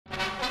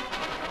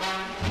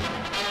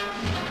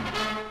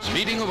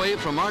Speeding away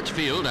from March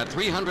Field at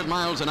 300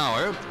 miles an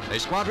hour, a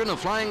squadron of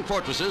flying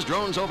fortresses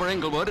drones over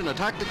Inglewood in a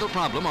tactical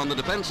problem on the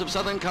defense of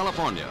Southern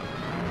California.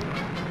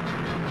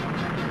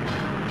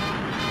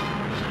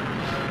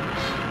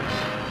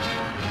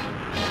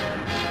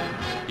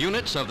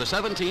 Units of the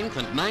 17th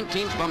and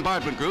 19th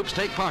Bombardment Groups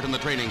take part in the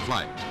training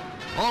flight.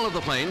 All of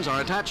the planes are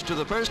attached to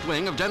the first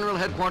wing of General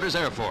Headquarters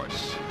Air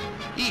Force.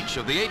 Each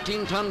of the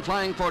 18-ton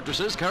flying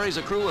fortresses carries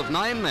a crew of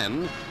 9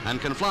 men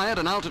and can fly at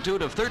an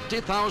altitude of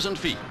 30,000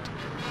 feet.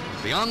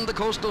 Beyond the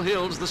coastal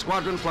hills, the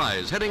squadron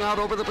flies, heading out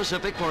over the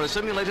Pacific for a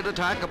simulated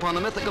attack upon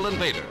a mythical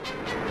invader.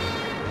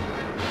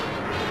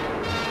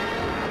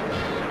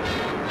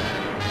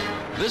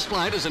 This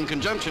flight is in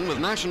conjunction with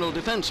National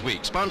Defense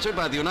Week, sponsored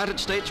by the United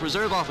States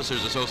Reserve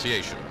Officers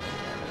Association.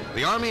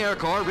 The Army Air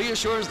Corps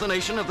reassures the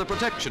nation of the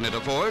protection it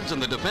affords in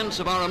the defense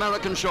of our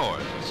American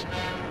shores.